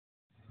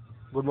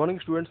Good morning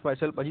students,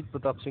 myself Ajit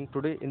Pratap Singh.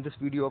 Today in this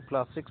video of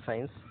class 6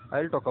 science,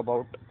 I'll talk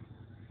about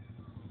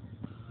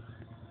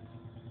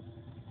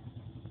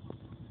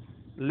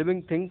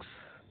living things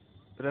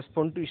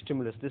respond to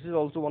stimulus. This is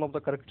also one of the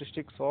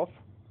characteristics of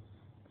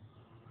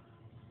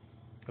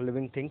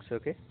living things,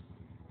 okay?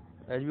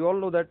 As we all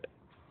know that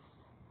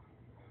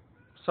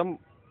some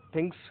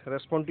things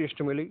respond to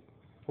stimuli.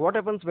 What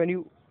happens when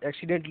you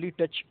accidentally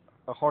touch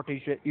a hot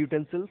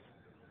utensil?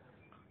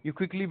 You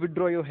quickly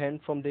withdraw your hand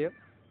from there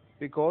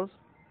because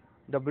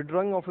the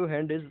withdrawing of your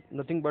hand is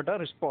nothing but a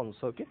response,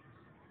 okay?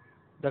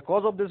 The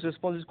cause of this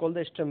response is called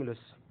the stimulus,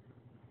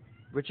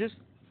 which is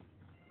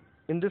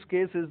in this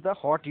case is the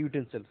hot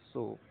utensils.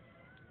 So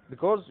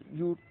because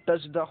you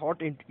touched the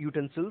hot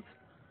utensils,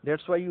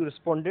 that's why you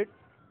responded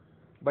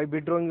by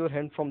withdrawing your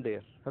hand from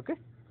there, okay?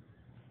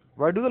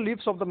 Why do the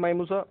leaves of the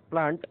mimosa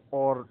plant,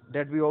 or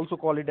that we also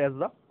call it as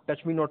the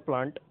touch me not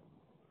plant,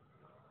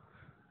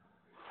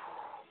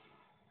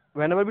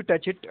 whenever we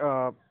touch it,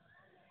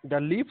 the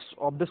leaves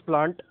of this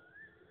plant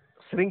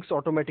shrinks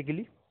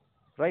automatically,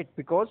 right?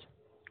 Because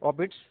of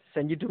its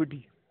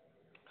sensitivity.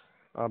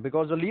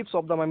 Because the leaves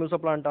of the mimosa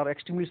plant are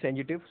extremely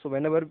sensitive, so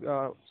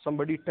whenever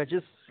somebody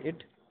touches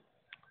it,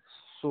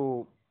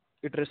 so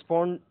it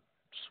responds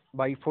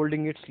by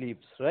folding its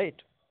leaves,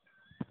 right?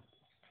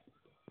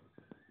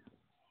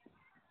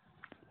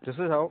 This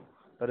is how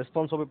the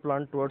response of a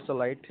plant towards the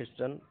light is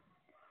done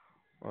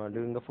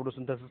during the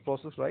photosynthesis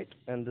process, right?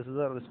 And this is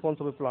the response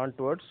of a plant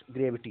towards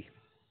gravity.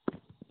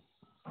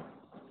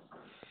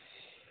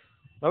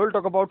 Now we'll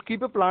talk about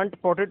keep a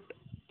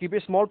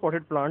small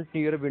potted plant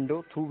near a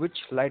window through which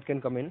light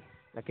can come in,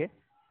 okay?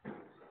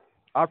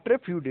 After a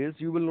few days,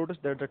 you will notice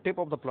that the tip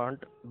of the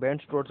plant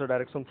bends towards the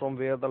direction from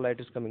where the light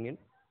is coming in.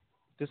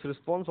 This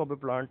response of a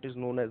plant is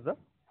known as the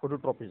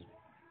phototropism.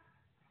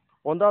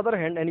 On the other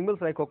hand, animals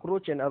like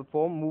cockroach and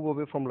earthworm move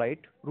away from light.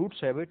 Roots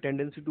have a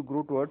tendency to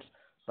grow towards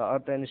the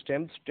earth and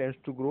stems tends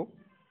to grow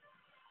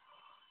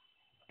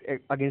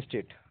against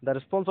it. The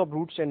response of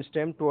roots and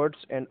stem towards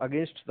and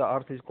against the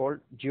earth is called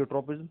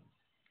geotropism.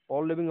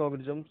 All living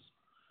organisms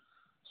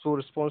show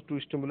response to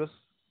stimulus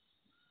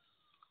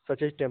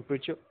such as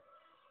temperature,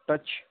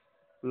 touch,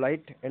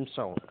 light and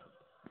sound.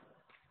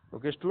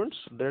 Okay students,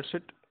 that's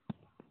it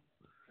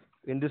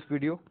in this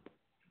video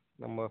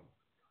number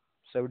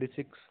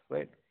 76,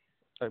 right?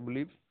 I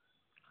believe.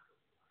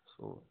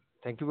 So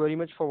thank you very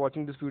much for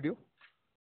watching this video.